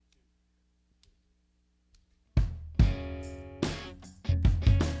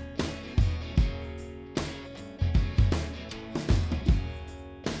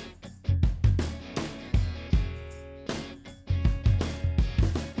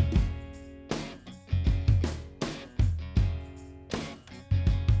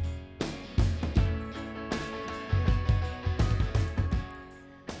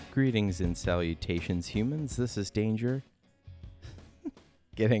Greetings and salutations, humans. This is Danger.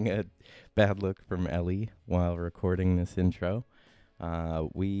 Getting a bad look from Ellie while recording this intro.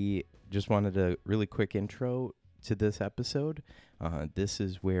 We just wanted a really quick intro to this episode. This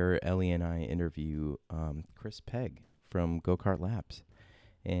is where Ellie and I interview Chris Pegg from Go-Kart Labs.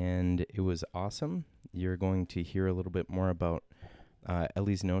 And it was awesome. You're going to hear a little bit more about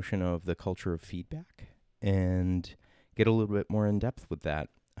Ellie's notion of the culture of feedback and get a little bit more in depth with that.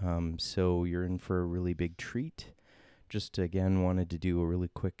 So you're in for a really big treat. Just again wanted to do a really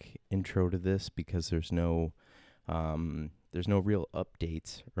quick intro to this because there's no real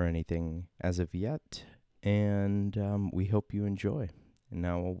updates or anything as of yet, and we hope you enjoy. And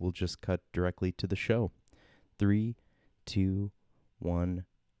now we'll just cut directly to the show. 3, 2, 1,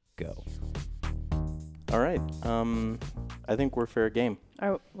 go. All right. I think we're fair game.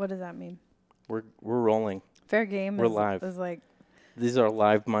 Oh, what does that mean? We're rolling. Fair game We're live. is like These are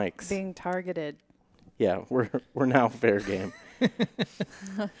live mics. being targeted. Yeah, we're now fair game.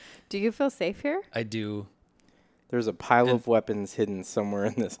 Do you feel safe here? I do. There's a pile of weapons hidden somewhere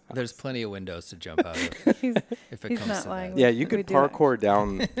in this house. There's plenty of windows to jump out of He's if it he's comes not to lying. that. Yeah, you We could do that. parkour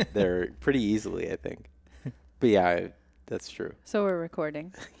down there pretty easily, I think. But yeah, that's true. So we're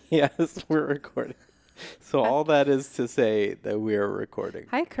recording. Yes, we're recording. So all that is to say that we are recording.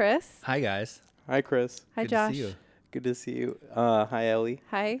 Hi, Chris. Hi, guys. Hi, Chris. Hi, Good Josh. to see you. Good to see you. Hi, Ellie.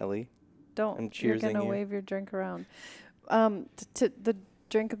 Hi. Ellie. Don't. I'm You're cheersing gonna you. wave your drink around. The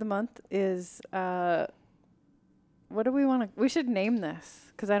drink of the month is what do we want to? We should name this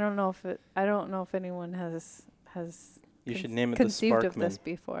because I don't know if anyone has You should name it the conceived of Sparkman. this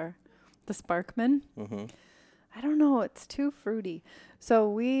before. The Sparkman. Mm-hmm. I don't know. It's too fruity. So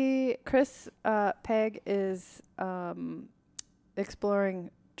Chris Pegg is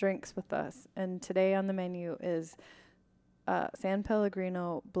exploring drinks with us, and today on the menu is San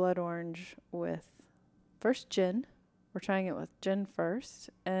Pellegrino Blood Orange with first gin. We're trying it with gin first,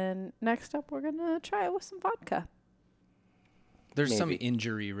 and next up we're gonna try it with some vodka. There's some Maybe.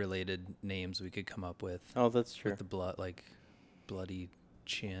 injury-related names we could come up with. Oh, that's true. With the blood, like bloody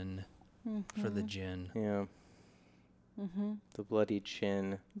chin for the gin. Yeah. Mm-hmm. The bloody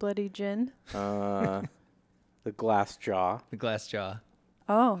chin. Bloody gin. The glass jaw. The glass jaw.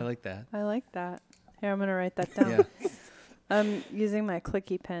 Oh, I like that. I like that. Here, I'm gonna write that down. Yeah. I'm using my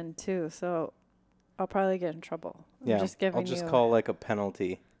clicky pen too, so I'll probably get in trouble. I'm Yeah. just giving I'll just you call like a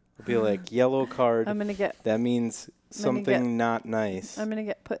penalty. It'll be like yellow card. I'm gonna get That means something not nice. I'm gonna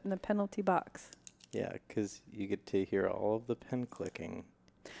get put in the penalty box. Yeah, because you get to hear all of the pen clicking.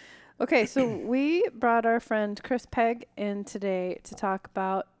 Okay, so we brought our friend Chris Pegg in today to talk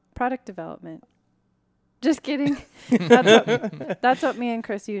about product development. Just kidding. That's what me and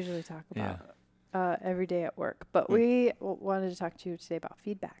Chris usually talk Yeah. about every day at work. But we wanted to talk to you today about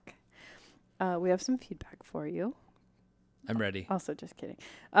feedback. We have some feedback for you. I'm ready. Also, just kidding.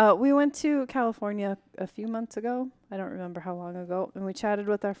 We went to California a few months ago. I don't remember how long ago. And we chatted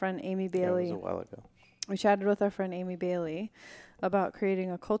with our friend Amy Bailey. That was a while ago. We chatted with our friend Amy Bailey about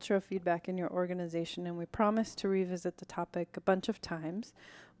creating a culture of feedback in your organization, and we promised to revisit the topic a bunch of times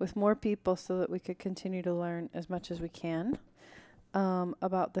with more people so that we could continue to learn as much as we can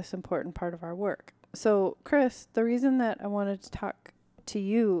about this important part of our work. So, Chris, the reason that I wanted to talk to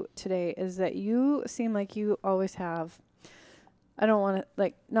you today is that you seem like you always have, I don't want to,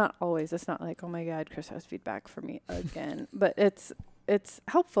 like, not always, it's not like, oh my God, Chris has feedback for me again, but it's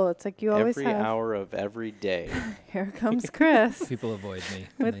helpful. It's like you always Every have. hour of every day. Here comes Chris People avoid me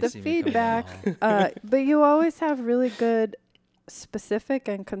when with they the see me coming down feedback. the hall. But you always have really good, specific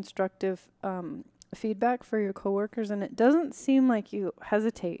and constructive feedback for your coworkers, and it doesn't seem like you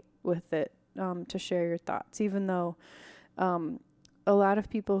hesitate with it to share your thoughts, even though a lot of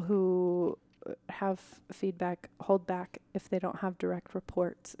people who have feedback hold back if they don't have direct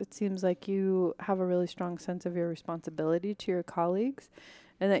reports. It seems like you have a really strong sense of your responsibility to your colleagues,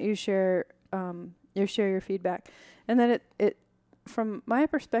 and that you share your feedback, and that it from my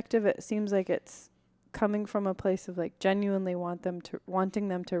perspective, it seems like it's coming from a place of like genuinely wanting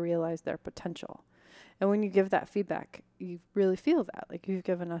them to realize their potential. And when you give that feedback, you really feel that, like you've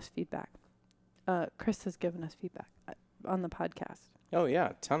given us feedback. Chris has given us feedback on the podcast. Oh, yeah,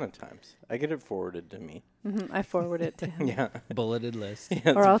 a ton of times. I get it forwarded to me. I forward it to him. Yeah. Bulleted list. Yeah,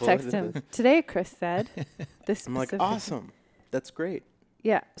 it's Or a I'll text bulleted him. list. Today, Chris said this. I'm like, specific- awesome. That's great.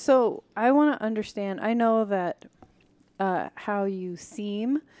 Yeah. So I want to understand. I know that how you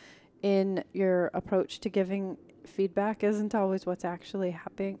seem in your approach to giving feedback isn't always what's actually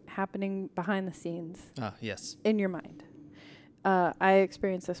happening behind the scenes Yes. in your mind. I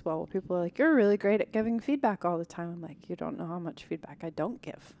experience this well. People are like, you're really great at giving feedback all the time. I'm like, you don't know how much feedback I don't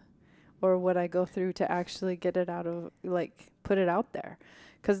give. or what I go through to actually get it out of, like, put it out there.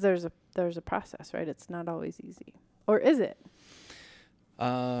 'Cause there's a process, right? It's not always easy. Or is it?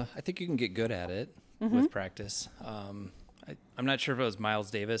 I think you can get good at it with practice. I'm not sure if it was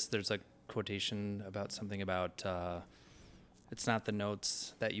Miles Davis. There's a quotation about something about it's not the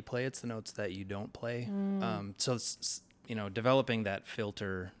notes that you play, it's the notes that you don't play. So it's, developing that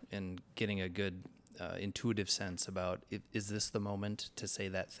filter and getting a good intuitive sense about is this the moment to say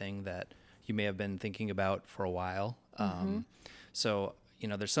that thing that you may have been thinking about for a while. So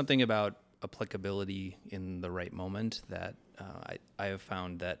there's something about applicability in the right moment that I have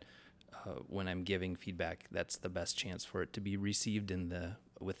found that when I'm giving feedback, that's the best chance for it to be received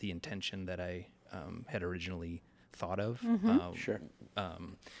with the intention that I had originally thought of. Sure.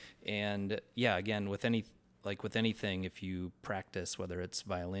 And yeah, again, with anything, if you practice, whether it's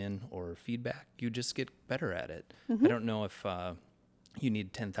violin or feedback, you just get better at it. I don't know if you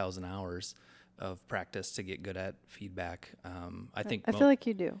need 10,000 hours of practice to get good at feedback. I feel like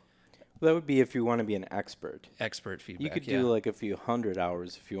you do. That would be if you want to be an expert. Expert feedback. You could do like a few hundred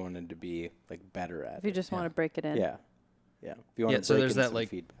hours if you wanted to be like better at it. If you just want to break it in. Yeah. If you want to so break there's in that some like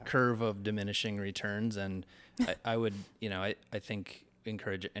feedback. curve of diminishing returns, and I would, I think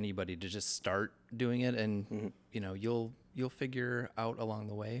encourage anybody to just start doing it, and you'll figure out along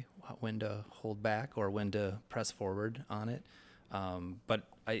the way when to hold back or when to press forward on it. But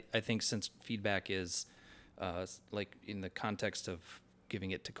I think since feedback is like in the context of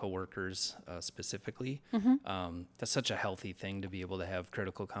giving it to coworkers specifically, that's such a healthy thing to be able to have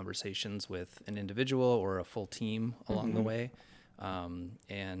critical conversations with an individual or a full team along the way.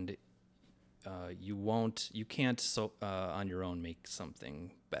 And you can't on your own make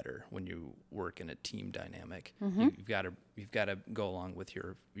something better when you work in a team dynamic. You've got to go along with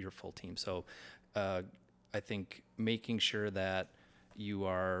your full team. So I think making sure that you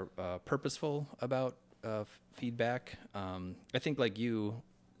are purposeful about feedback. I think like you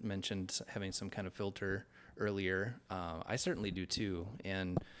mentioned having some kind of filter earlier. I certainly do too.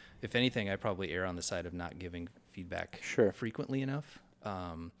 And if anything, I probably err on the side of not giving feedback frequently enough.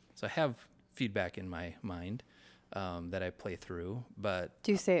 So I have feedback in my mind that I play through, but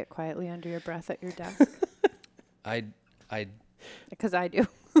do you say it quietly under your breath at your desk? I because I do.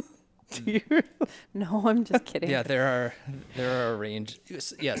 No, I'm just kidding. Yeah, there are a range.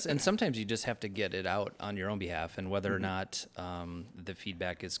 Yes, and sometimes you just have to get it out on your own behalf, and whether or not the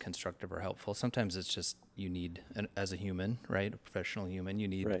feedback is constructive or helpful. Sometimes it's just you need, as a human, right, a professional human, you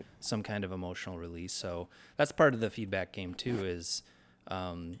need some kind of emotional release. So that's part of the feedback game too. Is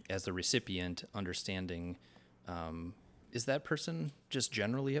as the recipient understanding, is that person just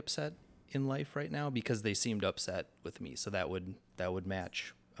generally upset in life right now because they seemed upset with me? So that would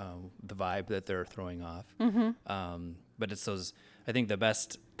match the vibe that they're throwing off. But it's those, I think the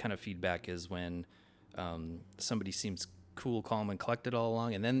best kind of feedback is when somebody seems cool, calm, and collected all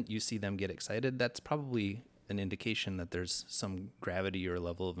along, and then you see them get excited. That's probably an indication that there's some gravity or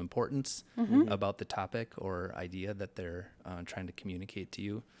level of importance about the topic or idea that they're trying to communicate to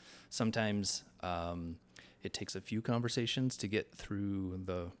you. Sometimes it takes a few conversations to get through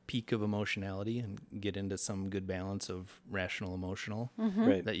the peak of emotionality and get into some good balance of rational emotional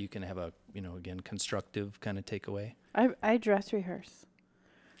that you can have a, again, constructive kind of takeaway. I dress rehearse.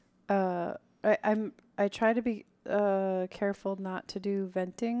 I try to be careful not to do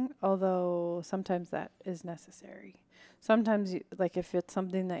venting, although sometimes that is necessary. Sometimes, like if it's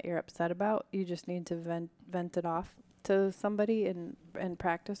something that you're upset about, you just need to vent it off to somebody and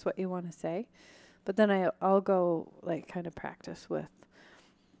practice what you want to say. But then I'll go like kind of practice with,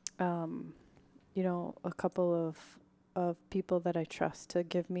 a couple of people that I trust to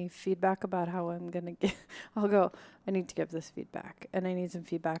give me feedback about how I'm going to get. I'll go, I need to give this feedback and I need some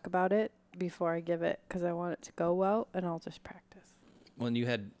feedback about it before I give it because I want it to go well, and I'll just practice. Well, you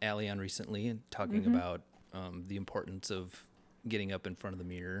had Allie on recently and talking about the importance of getting up in front of the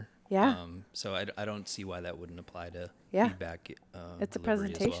mirror. Yeah. So I don't see why that wouldn't apply to feedback. It's a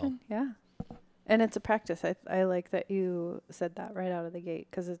presentation. Yeah. And it's a practice. I like that you said that right out of the gate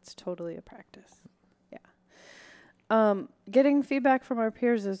because it's totally a practice. Yeah. Getting feedback from our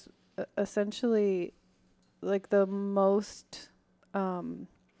peers is essentially like the most,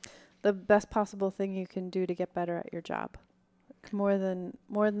 the best possible thing you can do to get better at your job. More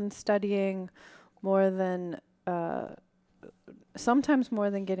than studying, more than, sometimes more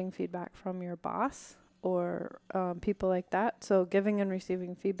than getting feedback from your boss or people like that. So giving and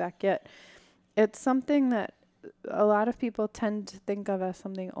receiving feedback, it's something that a lot of people tend to think of as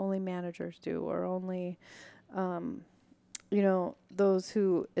something only managers do or only, those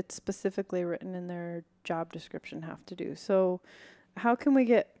who it's specifically written in their job description have to do. So how can we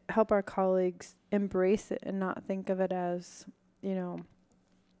get help our colleagues embrace it and not think of it as, you know,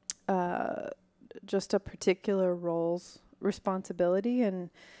 just a particular role's responsibility, and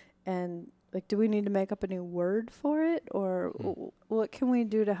like, do we need to make up a new word for it, or what can we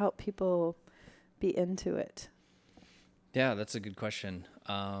do to help people be into it? Yeah, that's a good question.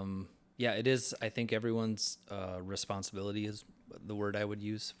 Yeah, it is. I think everyone's responsibility is the word I would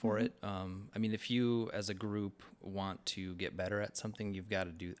use for it. I mean, if you as a group want to get better at something, you've got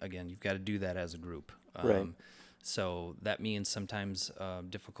to do that as a group. Right. So that means sometimes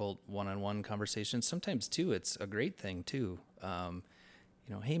difficult one-on-one conversations. Sometimes too, it's a great thing too.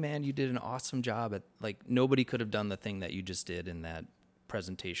 You know, hey man, you did an awesome job at, like, nobody could have done the thing that you just did in that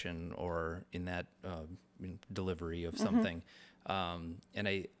presentation or in that delivery of something. And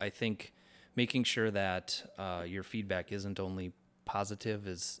I think making sure that your feedback isn't only positive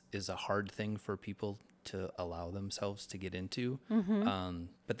is a hard thing for people to allow themselves to get into.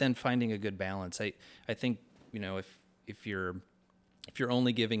 But then finding a good balance. I think, you know, if you're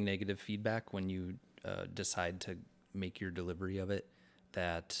only giving negative feedback when you decide to make your delivery of it,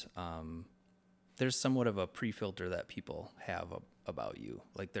 that there's somewhat of a pre-filter that people have about you.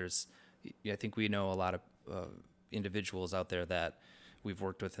 Like, I think we know a lot of individuals out there that we've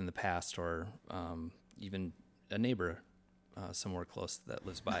worked with in the past, or even a neighbor somewhere close that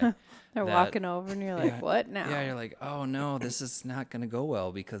lives by. They're walking over and you're like, Yeah, what now? Yeah, you're like, oh no, this is not going to go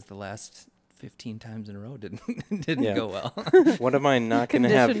well because the last 15 times in a row didn't Yeah. go well. What am I not going to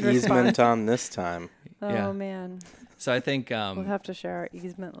have Conditioned easement response. on this time? Oh Yeah. man. So I think We'll have to share our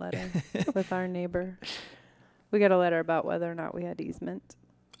easement letter with our neighbor. We got a letter about whether or not we had easement.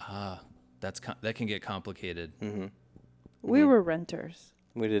 that can get complicated. Mm-hmm. We were renters.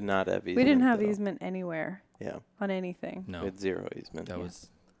 We did not have easement. We didn't have though. easement anywhere Yeah. on anything. We No, had zero easement. that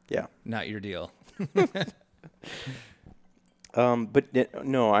was Yeah. not your deal. But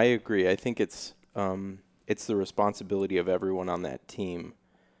no, I agree. I think it's the responsibility of everyone on that team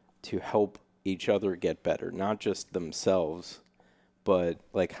to help each other get better, not just themselves, but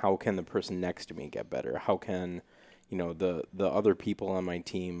like, how can the person next to me get better? How can, you know, the other people on my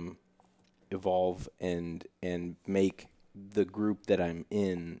team evolve and make the group that I'm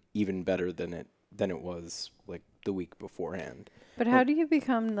in even better than it was like the week beforehand. But how do you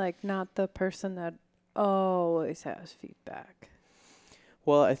become like not the person that always has feedback?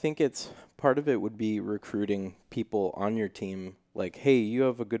 Well, I think it's part of it would be recruiting people on your team. Like, hey, you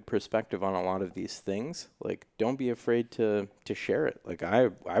have a good perspective on a lot of these things. Like, don't be afraid to share it. Like, I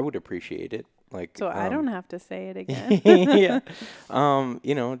would appreciate it. Like, So I don't have to say it again. yeah.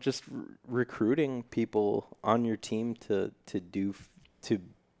 You know, just recruiting people on your team to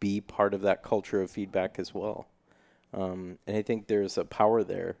be part of that culture of feedback as well. And I think there's a power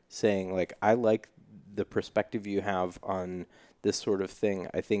there saying, like, I like the perspective you have on this sort of thing.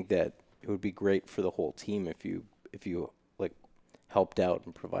 I think that it would be great for the whole team if you like helped out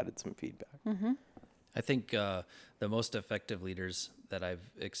and provided some feedback. Mm-hmm. I think the most effective leaders that I've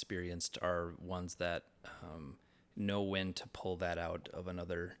experienced are ones that know when to pull that out of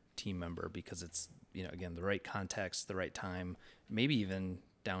another team member, because it's, you know, again, the right context, the right time, maybe even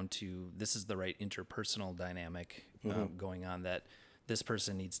down to this is the right interpersonal dynamic going on, that this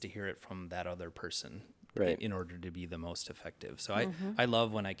person needs to hear it from that other person. Right. In order to be the most effective. So I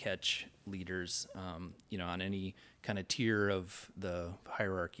love when I catch leaders, you know, on any kind of tier of the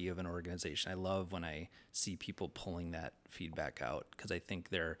hierarchy of an organization. I love when I see people pulling that feedback out, because I think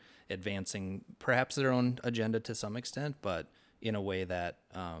they're advancing perhaps their own agenda to some extent, but in a way that,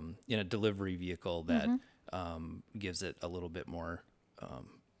 in a delivery vehicle that gives it a little bit more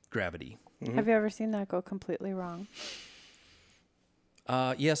gravity. Have you ever seen that go completely wrong?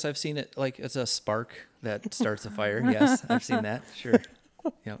 Yes, I've seen it. Like, it's a spark that starts a fire. Yes, I've seen that. Sure.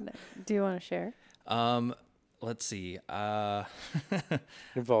 Yep. Do you want to share? Let's see. It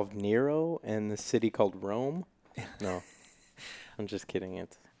involved Nero and the city called Rome. No, I'm just kidding.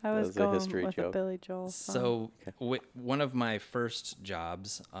 I was a going history with joke. a Billy Joel song. So one of my first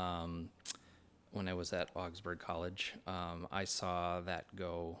jobs, when I was at Augsburg College, I saw that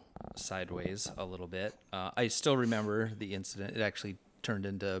go sideways a little bit. I still remember the incident. It actually turned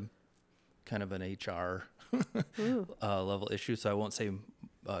into kind of an HR level issue, so I won't say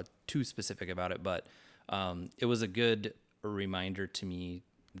too specific about it, but it was a good reminder to me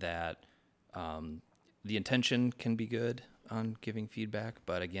that the intention can be good on giving feedback,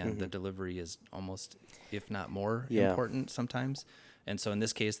 but again, the delivery is almost, if not more, important sometimes. And so in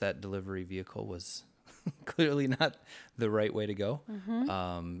this case, that delivery vehicle was clearly not the right way to go.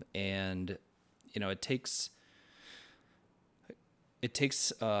 And, you know, it takes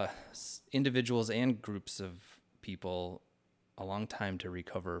individuals and groups of people a long time to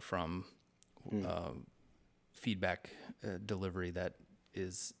recover from feedback delivery that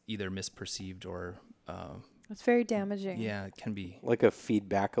is either misperceived or It's very damaging. yeah, it can be Like a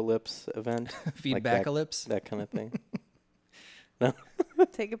feedback-alypse event? feedback-alypse. That kind of thing.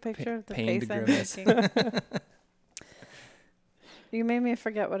 Take a picture of the pained face I'm grimace. making. You made me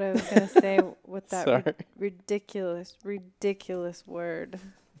forget what I was going to say with that Sorry. ridiculous word.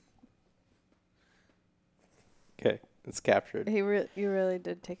 Okay, it's captured. You really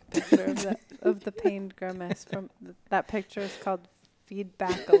did take a picture of that of the pained grimace from that picture is called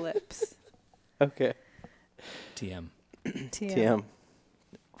feedback-ellipse. Okay. TM. TM.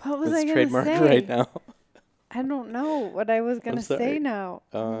 What was It's I going to trademarked say? right now. I don't know what I was going to sorry. say now.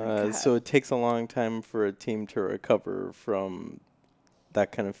 Oh my God. So it takes a long time for a team to recover from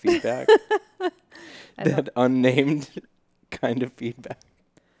that kind of feedback. I That unnamed kind of feedback.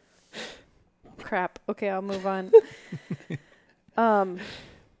 Crap. Okay, I'll move on.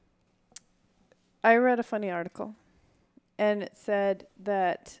 I read a funny article, and it said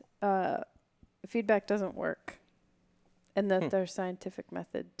that feedback doesn't work, and that there's scientific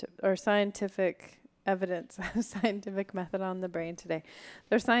method or scientific evidence, scientific method on the brain today.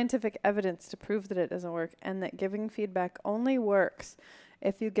 There's scientific evidence to prove that it doesn't work, and that giving feedback only works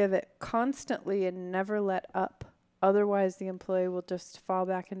if you give it constantly and never let up. Otherwise, the employee will just fall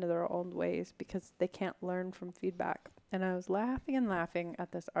back into their old ways because they can't learn from feedback. And I was laughing and laughing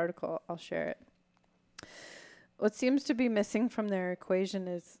at this article. I'll share it. What seems to be missing from their equation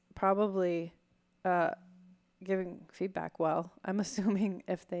is probably giving feedback well. I'm assuming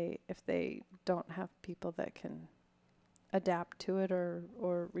if they don't have people that can adapt to it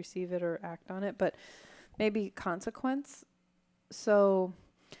or receive it or act on it, but maybe consequence. So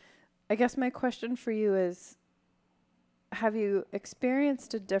I guess my question for you is, have you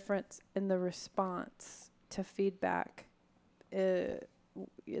experienced a difference in the response to feedback?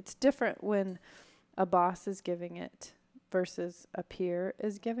 It's different when a boss is giving it versus a peer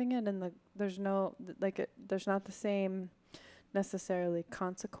is giving it, and there's not the same necessarily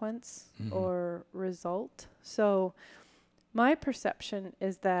consequence or result. So my perception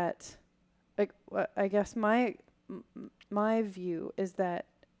is that, I guess my view is that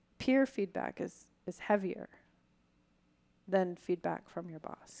peer feedback is heavier than feedback from your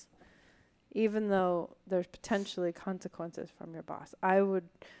boss, even though there's potentially consequences from your boss. I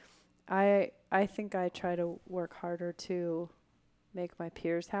think I try to work harder to make my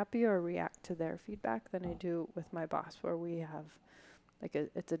peers happy or react to their feedback than I do with my boss, where we have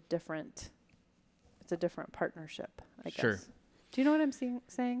it's a different partnership, I guess. Sure. Do you know what I'm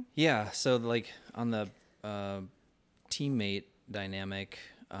saying? Yeah. So like on the teammate dynamic,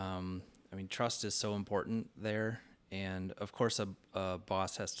 trust is so important there. And of course, a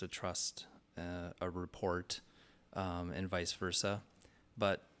boss has to trust a report, and vice versa,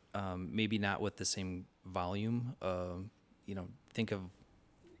 but maybe not with the same volume. Think of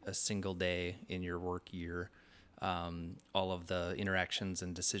a single day in your work year, all of the interactions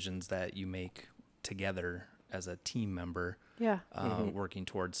and decisions that you make together as a team member, working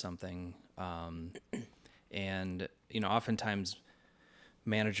towards something. And oftentimes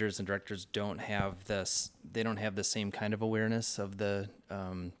managers and directors don't have the same kind of awareness of the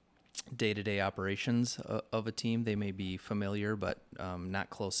day-to-day operations of a team. They may be familiar, but not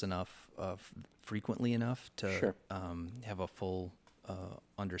close enough, frequently enough to have a full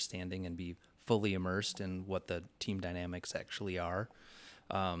understanding and be fully immersed in what the team dynamics actually are.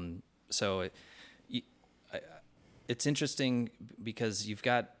 It's interesting because you've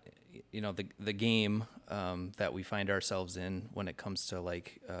got the game that we find ourselves in when it comes to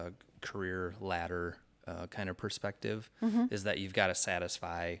like career ladder kind of perspective, is that you've got to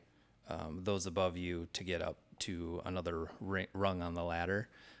satisfy those above you to get up to another rung on the ladder.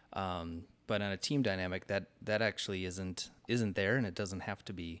 But on a team dynamic, that actually isn't there, and it doesn't have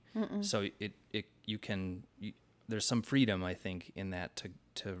to be. So there's some freedom, I think, in that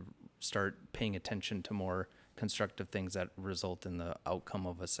to start paying attention to more constructive things that result in the outcome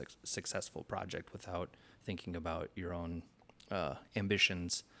of a successful project without thinking about your own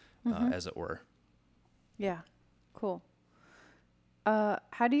ambitions, as it were. Yeah, cool.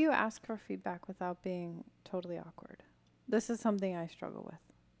 How do you ask for feedback without being totally awkward? This is something I struggle with.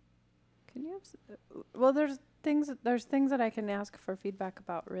 Can you? There's things that I can ask for feedback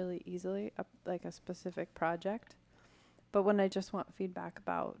about really easily, like a specific project. But when I just want feedback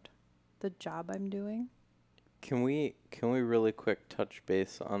about the job I'm doing. Can we really quick touch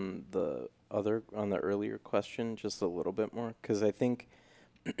base on the earlier question just a little bit more? Because I think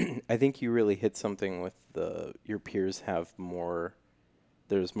you really hit something with your peers have more.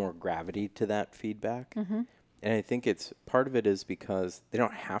 There's more gravity to that feedback, And I think it's part of it is because they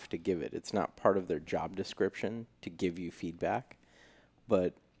don't have to give it. It's not part of their job description to give you feedback.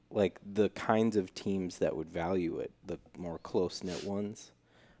 But like the kinds of teams that would value it, the more close knit ones,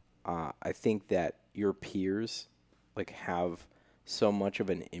 I think that your peers like have so much of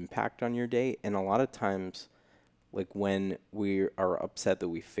an impact on your day. And a lot of times, like when we are upset that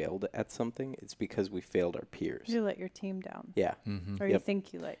we failed at something, it's because we failed our peers. You let your team down. Yeah. Or you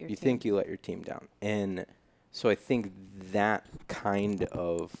think you let your You team think you let your team down. And so I think that kind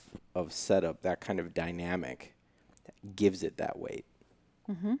of setup, that kind of dynamic gives it that weight.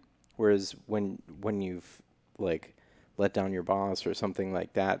 Mm-hmm. Whereas when you've like let down your boss or something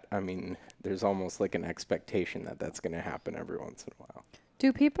like that, I mean, there's almost like an expectation that that's going to happen every once in a while.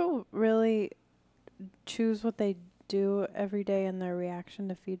 Do people really choose what they do every day in their reaction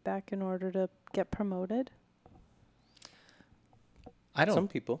to feedback in order to get promoted? Some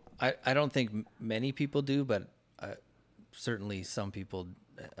people. I don't think many people do, but certainly some people,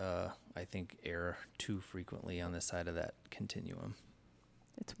 I think, err too frequently on the side of that continuum.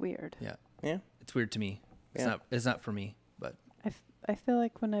 It's weird. Yeah. Yeah. It's weird to me. It's not for me, but I feel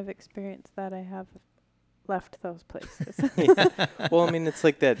like when I've experienced that, I have left those places. Well, I mean, it's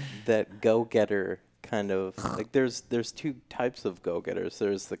like that go-getter kind of like there's two types of go-getters.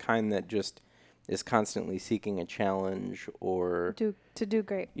 There's the kind that just is constantly seeking a challenge or to do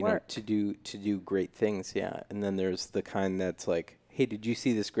great you work. know, to do great things, yeah. And then there's the kind that's like, hey, did you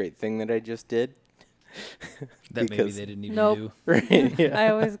see this great thing that I just did? that maybe they didn't even Nope. do. Right, yeah.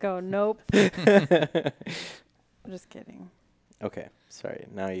 I always go, nope. Just kidding. Okay, sorry.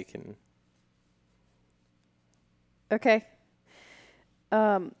 Now you can. Okay.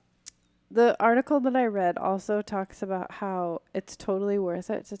 The article that I read also talks about how it's totally worth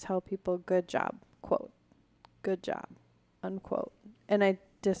it to tell people good job, quote, good job, unquote. And I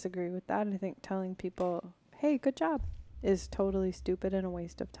disagree with that. I think telling people, hey, good job is totally stupid and a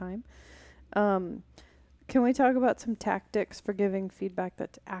waste of time. Can we talk about some tactics for giving feedback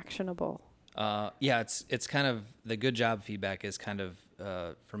that's actionable? Yeah, it's kind of the good job feedback is kind of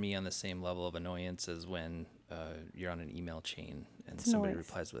for me on the same level of annoyance as when you're on an email chain and It's somebody noise.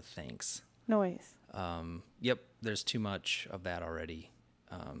 replies with thanks. Noise. Yep, there's too much of that already,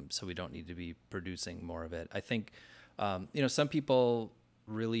 so we don't need to be producing more of it. I think some people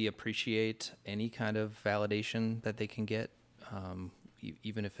really appreciate any kind of validation that they can get,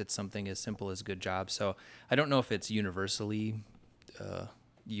 even if it's something as simple as good job. So I don't know if it's universally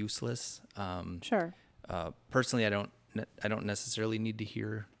useless. Sure. Personally, I don't necessarily need to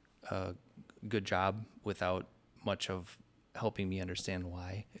hear good job without much of helping me understand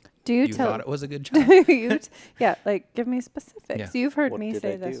why Do you thought tell it was a good job. yeah, like give me specifics. Yeah. You've heard What me did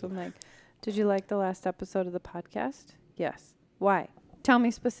say I this do? one, like, did you like the last episode of the podcast? Yes. Why? Tell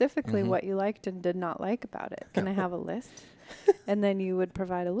me specifically Mhm. what you liked and did not like about it. Can I have a list? And then you would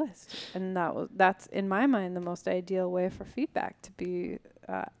provide a list, and that's in my mind the most ideal way for feedback to be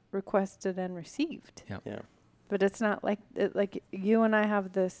requested and received. Yeah. But it's not like like you and I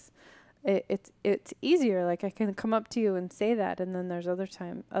have this. It's easier. Like I can come up to you and say that, and then there's other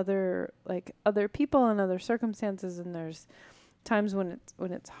people and other circumstances, and there's times when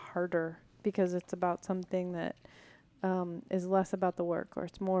it's harder because it's about something that is less about the work, or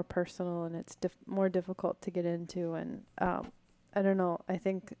it's more personal and it's more difficult to get into. And I don't know. I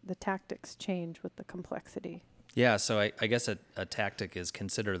think the tactics change with the complexity. Yeah, so I guess a tactic is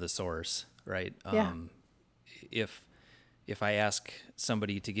consider the source, right? Yeah. If I ask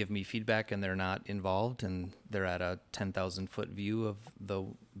somebody to give me feedback and they're not involved and they're at a 10,000 foot view of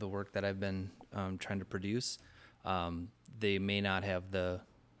the work that I've been trying to produce, they may not have the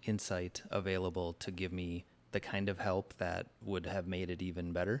insight available to give me the kind of help that would have made it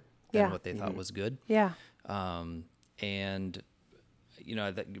even better than Yeah. what they thought was good. Yeah. And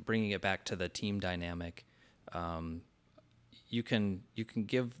bringing it back to the team dynamic, you can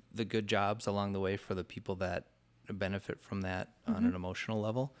give the good jobs along the way for the people that benefit from that on an emotional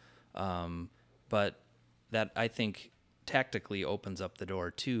level. But that, I think, tactically opens up the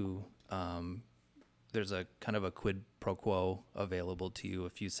door to, there's a kind of a quid pro quo available to you.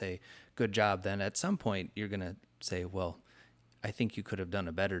 If you say, good job, then at some point you're going to say, well, I think you could have done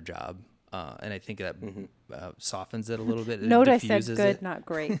a better job. And I think that softens it a little bit. Note I It said diffuses good, it. not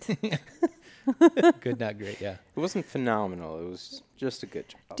great. Good, not great. Yeah. It wasn't phenomenal. It was just a good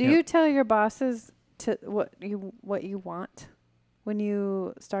job. Do you tell your bosses to what you want when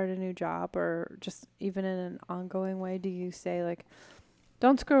you start a new job, or just even in an ongoing way? Do you say like,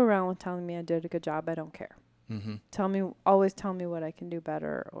 don't screw around with telling me I did a good job, I don't care. Mm-hmm. Always tell me what I can do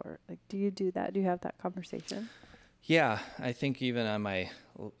better, or like, do you do that? Do you have that conversation? Yeah, I think even on my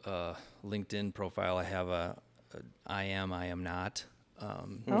LinkedIn profile, I have I am not.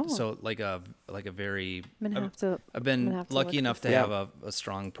 Oh. So like a very, I'm gonna have to. I've I'm gonna been have to lucky look enough to this up. have a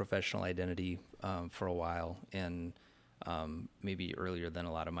strong professional identity for a while, and maybe earlier than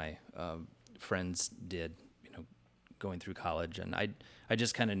a lot of my friends did, going through college. And I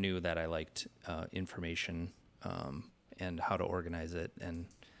just kind of knew that I liked information and how to organize it, and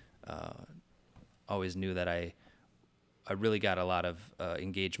always knew that I really got a lot of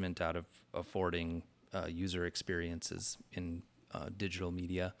engagement out of affording user experiences in digital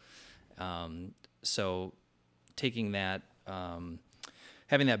media. So taking that,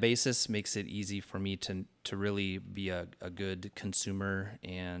 having that basis makes it easy for me to really be a good consumer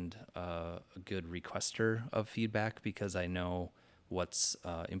and a good requester of feedback, because I know what's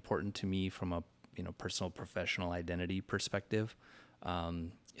important to me from a personal professional identity perspective.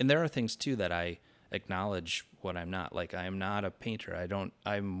 And there are things too that I acknowledge what I'm not. Like, I am not a painter.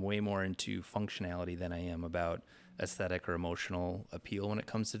 I'm way more into functionality than I am about aesthetic or emotional appeal when it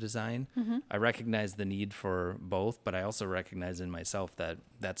comes to design. I recognize the need for both, but I also recognize in myself that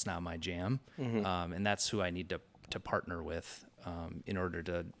that's not my jam. And that's who I need to partner with in order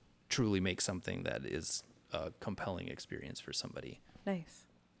to truly make something that is a compelling experience for somebody. Nice.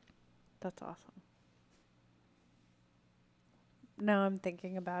 That's awesome. Now I'm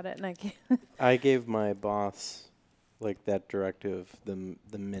thinking about it, and I can't. I gave my boss like that directive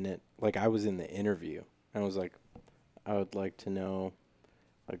the minute like I was in the interview. I was like, I would like to know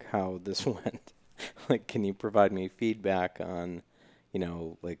like how this went. Like, can you provide me feedback on,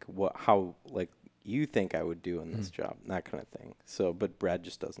 like how like you think I would do in this job, that kind of thing. So, but Brad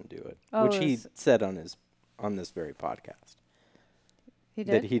just doesn't do it, Oh, which he is- said on this very podcast. He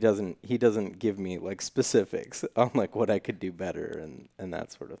That did. he doesn't give me like specifics on like what I could do better and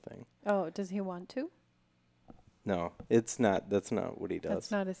that sort of thing. Oh, does he want to? No, it's not. That's not what he does.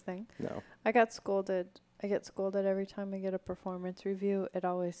 That's not his thing. No. I got scolded. I get scolded every time I get a performance review. It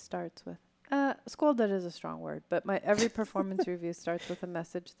always starts with, scolded is a strong word, but my every performance review starts with a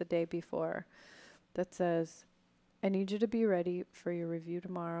message the day before that says, I need you to be ready for your review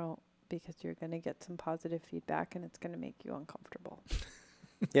tomorrow because you're going to get some positive feedback and it's going to make you uncomfortable.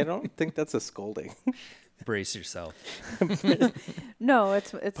 Yeah, I don't think that's a scolding. Brace yourself. No,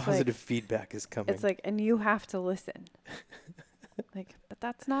 it's Positive like, feedback is coming. it's like, and you have to listen. Like, but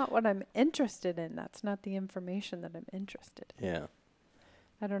that's not what I'm interested in. That's not the information that I'm interested in. Yeah.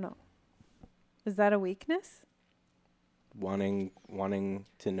 I don't know. Is that a weakness? Wanting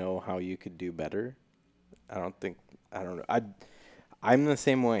to know how you could do better. I don't know. I'm the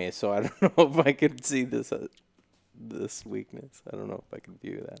same way, so I don't know if I could see this weakness. I don't know if I can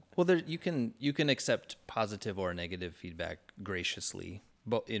view that. Well, you can accept positive or negative feedback graciously,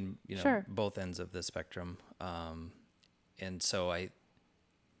 in Sure. both ends of the spectrum. And so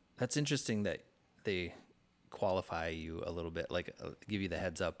that's interesting that they qualify you a little bit, like give you the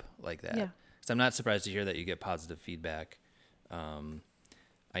heads up like that. Yeah. So I'm not surprised to hear that you get positive feedback.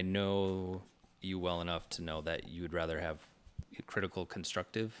 I know you well enough to know that you would rather have critical,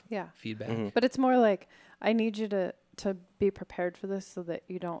 constructive Yeah. feedback. Mm-hmm. But it's more like, I need you to be prepared for this so that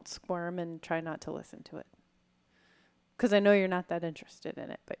you don't squirm and try not to listen to it. Because I know you're not that interested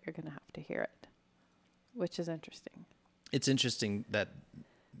in it, but you're going to have to hear it, which is interesting. It's interesting that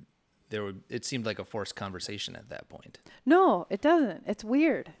it seemed like a forced conversation at that point. No, it doesn't. It's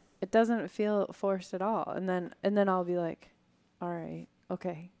weird. It doesn't feel forced at all. And then I'll be like, all right,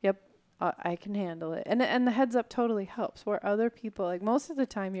 okay, yep, I can handle it. And the heads up totally helps. Where other people, like most of the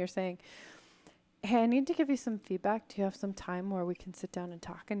time you're saying, hey, I need to give you some feedback. Do you have some time where we can sit down and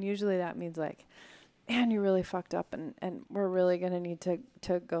talk? And usually that means like, man, you really fucked up and we're really going to need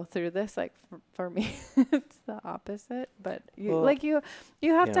to go through this. Like for me, it's the opposite. But you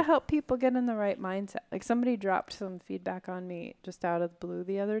have to help people get in the right mindset. Like somebody dropped some feedback on me just out of the blue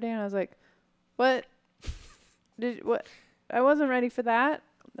the other day. And I was like, what? I wasn't ready for that.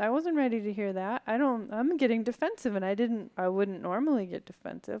 I wasn't ready to hear that. I'm getting defensive and I wouldn't normally get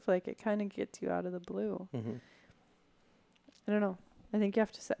defensive. Like it kind of gets you out of the blue. Mm-hmm. I don't know. I think you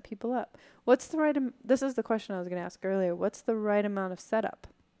have to set people up. What's the right, this is the question I was going to ask earlier. What's the right amount of setup?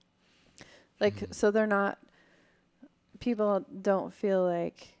 Like, so they're not, people don't feel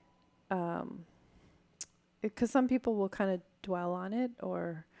like, because some people will kind of dwell on it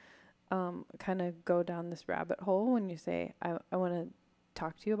or kind of go down this rabbit hole when you say, I want to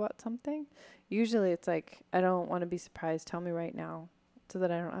talk to you about something. Usually it's like, I don't want to be surprised. Tell me right now so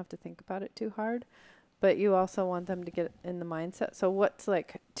that I don't have to think about it too hard. But you also want them to get in the mindset. So what's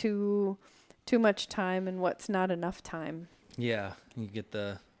like too much time and what's not enough time? Yeah, you get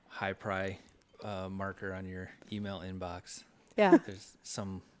the high pry marker on your email inbox. Yeah. There's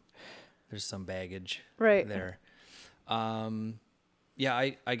some there's some baggage Right. there.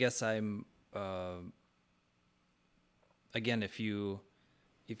 Yeah, I guess I'm again, if you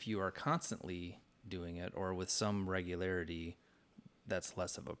are constantly doing it or with some regularity, that's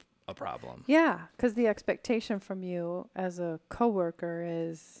less of a problem. Yeah, because the expectation from you as a coworker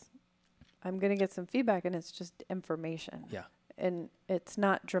is, I'm going to get some feedback, and it's just information. Yeah. And it's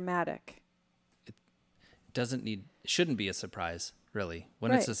not dramatic. Shouldn't be a surprise, really.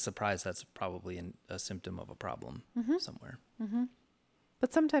 When it's Right. a surprise, that's probably a symptom of a problem somewhere. Mm-hmm.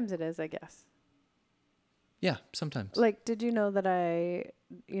 But sometimes it is, I guess. Yeah, sometimes. Like, did you know that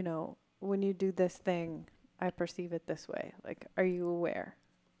when you do this thing, I perceive it this way? Like, are you aware?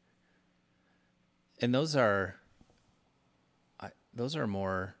 And those are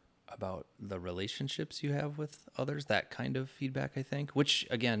more about the relationships you have with others, that kind of feedback, I think, which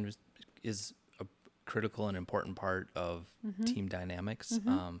again is a critical and important part of team dynamics.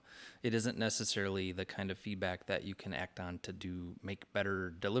 It isn't necessarily the kind of feedback that you can act on to make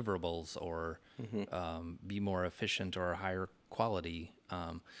better deliverables or be more efficient or higher quality.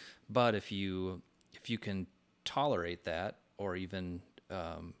 But if you can tolerate that or even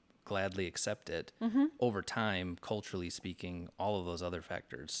gladly accept it, over time, culturally speaking, all of those other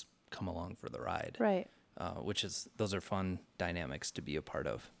factors come along for the ride. Right. Those are fun dynamics to be a part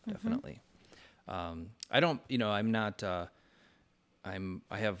of, definitely. I'm not, I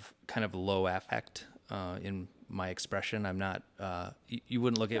have kind of low affect in my expression. I'm not, you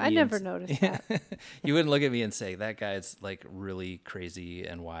wouldn't look at me. I never noticed that. You wouldn't look at me and say, that guy's like really crazy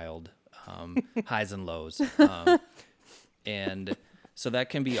and wild, highs and lows. And so that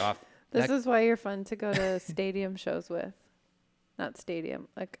can be off. This is why you're fun to go to stadium shows with. Not stadium,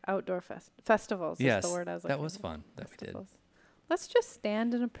 like outdoor festivals Yes, is the word I was that looking was for. fun that we did. Festivals. Let's just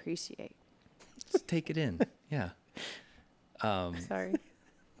stand and appreciate. Just take it in. Yeah. Sorry.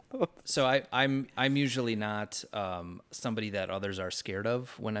 So I'm usually not somebody that others are scared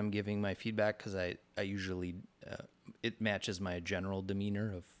of when I'm giving my feedback, because I usually it matches my general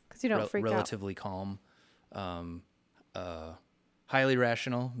demeanor of 'Cause you don't freak out. relatively calm, highly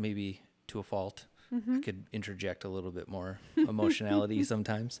rational, maybe to a fault. I could interject a little bit more emotionality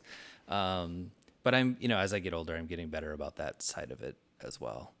sometimes, but as I get older, I'm getting better about that side of it as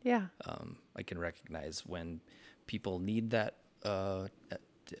well. Yeah. I can recognize when people need that to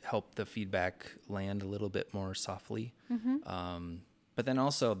help the feedback land a little bit more softly. But then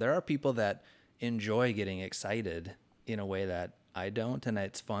also there are people that enjoy getting excited in a way that I don't, and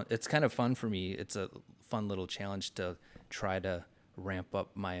it's fun. It's kind of fun for me. It's a fun little challenge to try to ramp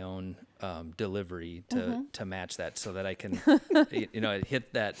up my own delivery to match that, so that I can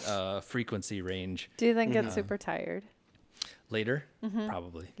hit that frequency range. Do you then get super tired? Later,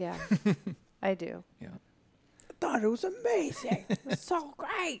 probably. Yeah. I do. Yeah. I thought it was amazing. It was so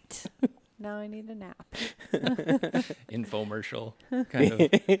great. Now I need a nap. Infomercial, kind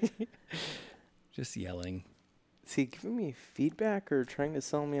of. Just yelling. Is he giving me feedback or trying to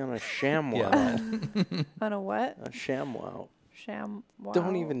sell me on a ShamWow? Yeah. On a what? A ShamWow. ShamWow.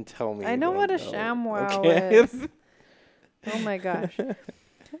 Don't even tell me. I know you what a don't know. ShamWow Okay. is. Oh my gosh.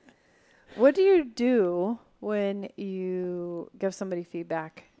 What do you do when you give somebody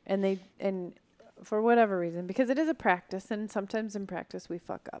feedback and for whatever reason, because it is a practice, and sometimes in practice we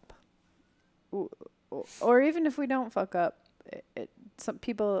fuck up. Or even if we don't fuck up, some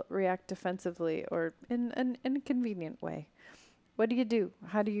people react defensively or in an inconvenient way. What do you do?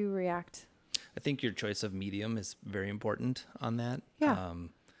 How do you react? I think your choice of medium is very important on that. Yeah.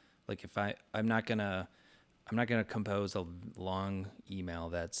 Like if I'm not gonna compose a long email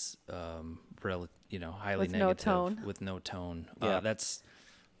that's highly With negative no tone. with no tone. Yeah. If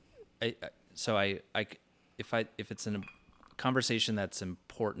it's a conversation that's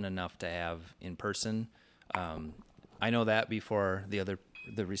important enough to have in person, I know that before the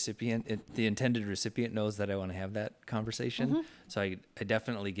intended recipient knows that I want to have that conversation. So I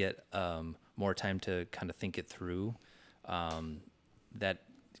definitely get more time to kind of think it through. That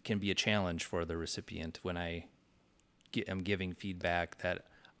can be a challenge for the recipient when I am giving feedback that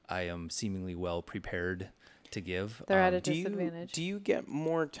I am seemingly well prepared to give. They're at a Do disadvantage. you get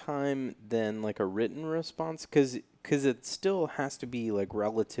more time than like a written response? Because it still has to be like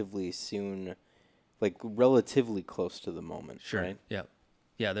relatively soon, like relatively close to the moment. Sure. Right? Yeah.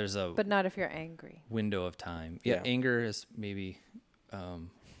 Yeah. There's a But not if you're angry. window of time. Yeah. Yeah. Anger is maybe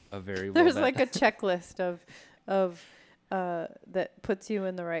a variable. There's that- like a checklist of that puts you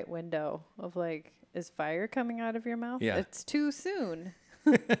in the right window of like, is fire coming out of your mouth? Yeah. It's too soon.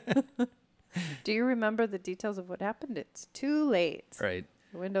 Do you remember the details of what happened? It's too late. Right.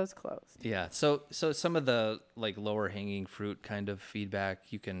 The window's closed. Yeah. So some of the like lower hanging fruit kind of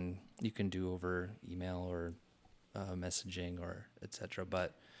feedback you can do over email or messaging or etc.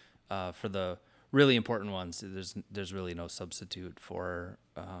 But for the really important ones, there's really no substitute for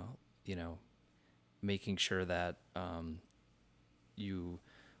making sure that you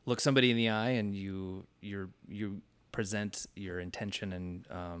look somebody in the eye and you present your intention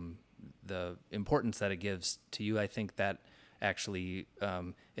and the importance that it gives to you. I think that actually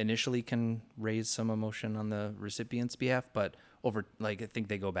initially can raise some emotion on the recipient's behalf, but I think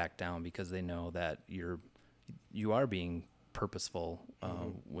they go back down because they know that you are being purposeful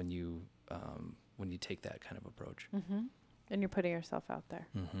when you take that kind of approach. Mm-hmm. And you're putting yourself out there.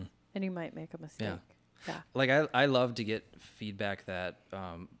 Mm-hmm. And you might make a mistake. Yeah. Like I love to get feedback that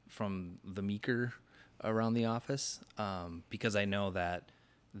from the meeker around the office because I know that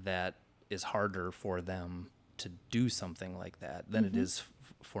is harder for them to do something like that than it is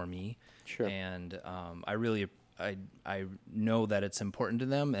for me. Sure. And I know that it's important to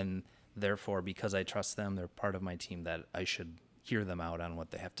them, and therefore because I trust them, they're part of my team, that I should hear them out on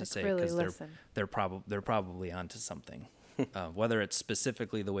what they have to say, really because listen. they're probably onto something. Whether it's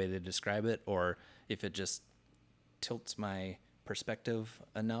specifically the way they describe it or if it just tilts my perspective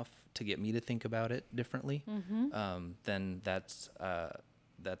enough to get me to think about it differently, then that's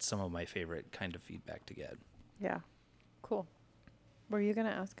some of my favorite kind of feedback to get. Yeah. Cool. Were you going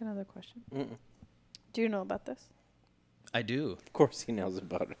to ask another question? Mm-mm. Do you know about this? I do. Of course he knows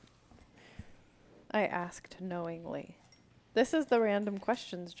about it. I asked knowingly. This is the random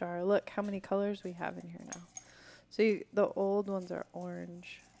questions jar. Look how many colors we have in here now. So the old ones are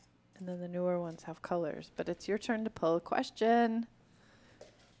orange, and then the newer ones have colors. But it's your turn to pull a question.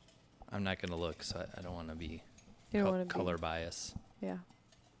 I'm not going to look, so I don't want to be You don't want to color bias. Yeah.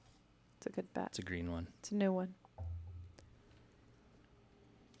 It's a good bet. It's a green one. It's a new one.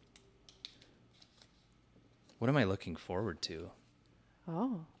 What am I looking forward to?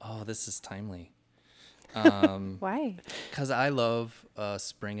 Oh. Oh, this is timely. Why? Because I love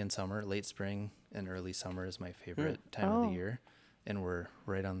spring and summer. Late spring and early summer is my favorite time of the year. And we're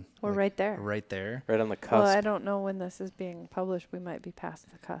right on. We're right there. Right there. Right on the cusp. Well, I don't know when this is being published. We might be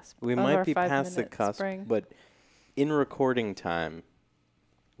past the cusp. We of might our be past the 5-minute cusp, spring. but in recording time,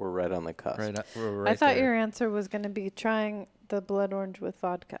 we're right on the cusp. We're right I thought there. your answer was going to be trying the blood orange with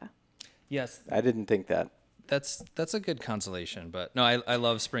vodka. Yes, I didn't think that. that's a good consolation. But no, I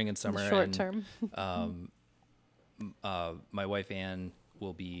love spring and summer. Short and, term. My wife Ann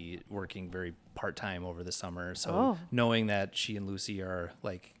will be working very part-time over the summer, so Oh. knowing that she and Lucy are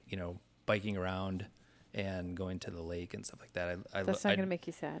biking around and going to the lake and stuff like that, That's not going to make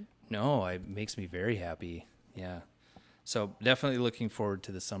you sad. no, it makes me very happy. Yeah, so definitely looking forward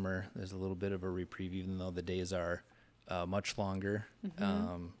to the summer. There's a little bit of a reprieve, even though the days are much longer.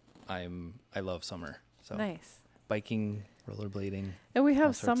 I love summer. So Nice. biking, rollerblading. And we all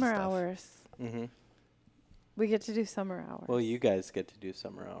have sorts of summer stuff. hours. Mm-hmm. We get to do summer hours. Well, you guys get to do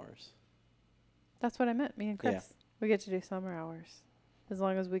summer hours. That's what I meant. Me and Chris. Yeah. We get to do summer hours. As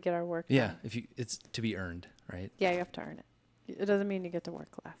long as we get our work Yeah, done. it's to be earned, right? Yeah, you have to earn it. It doesn't mean you get to work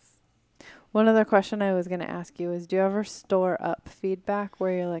less. One other question I was going to ask you is, do you ever store up feedback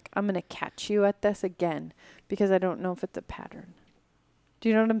where you're like, I'm going to catch you at this again because I don't know if it's a pattern? Do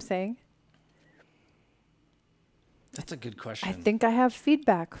you know what I'm saying? That's a good question. I think I have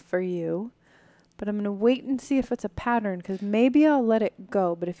feedback for you, but I'm going to wait and see if it's a pattern because maybe I'll let it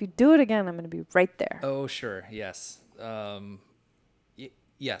go. But if you do it again, I'm going to be right there. Oh, sure. Yes.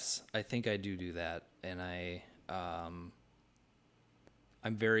 Yes, I think I do that. And I'm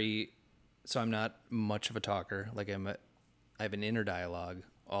not much of a talker. Like I have an inner dialogue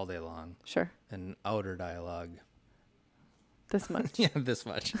all day long, Sure. an outer dialogue. This much. Yeah, this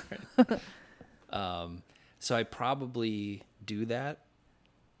much. Right? So I probably do that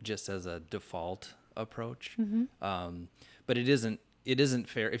just as a default approach. But it isn't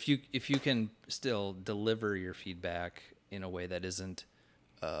fair if you can still deliver your feedback in a way that isn't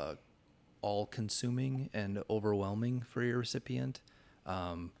all consuming and overwhelming for your recipient.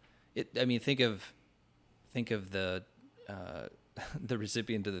 Think of the the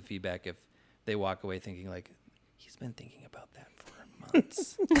recipient of the feedback if they walk away thinking like, he's been thinking about that for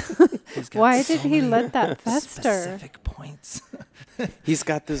months. He's got Why so did he many let that fester? specific points. He's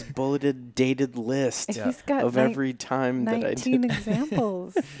got this bulleted, dated list He's got of every time that I 19 did.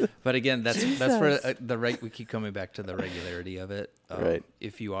 examples. But again, that's where Jesus. we keep coming back to the regularity of it. Right.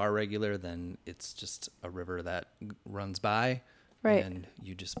 If you are regular, then it's just a river that runs by, Right. and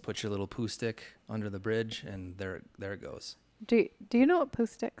you just put your little poo stick under the bridge, and there it goes. Do you know what poo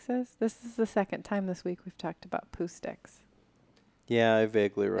sticks is? This is the second time this week we've talked about poo sticks. Yeah, I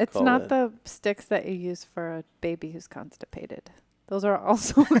vaguely recall It's not it. the sticks that you use for a baby who's constipated. Those are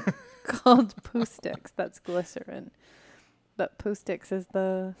also called poo sticks. That's glycerin. But poo sticks is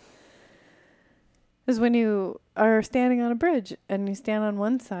when you are standing on a bridge and you stand on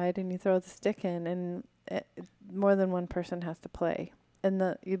one side and you throw the stick in, and more than one person has to play.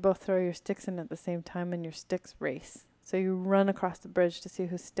 And you both throw your sticks in at the same time, and your sticks race. So you run across the bridge to see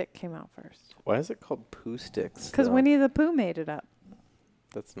whose stick came out first. Why is it called poo sticks? Because though? Winnie the Pooh made it up.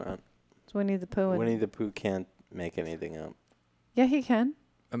 That's not. It's Winnie the Pooh. Winnie the Pooh can't make anything up. Yeah, he can.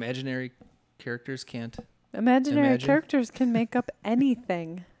 Imaginary characters can't. Imaginary Imagine. characters can make up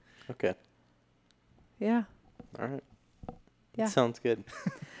anything. Okay. Yeah. All right. Yeah. Sounds good.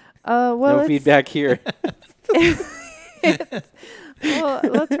 Well, no it's- feedback here. Well,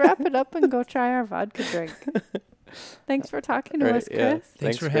 let's wrap it up and go try our vodka drink. Thanks for talking to Right, us, Chris. yeah.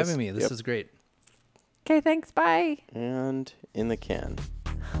 Thanks for Chris. having me. This Yep. is great. Okay, thanks. Bye. And in the can.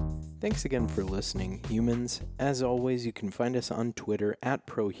 Thanks again for listening, humans. As always, you can find us on Twitter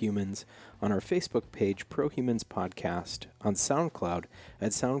 @ProHumans, on our Facebook page, ProHumans Podcast, on SoundCloud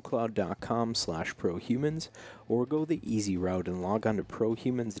at soundcloud.com/ProHumans, or go the easy route and log on to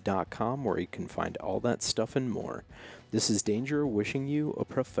ProHumans.com where you can find all that stuff and more. This is Danger wishing you a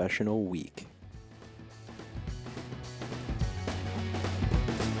professional week.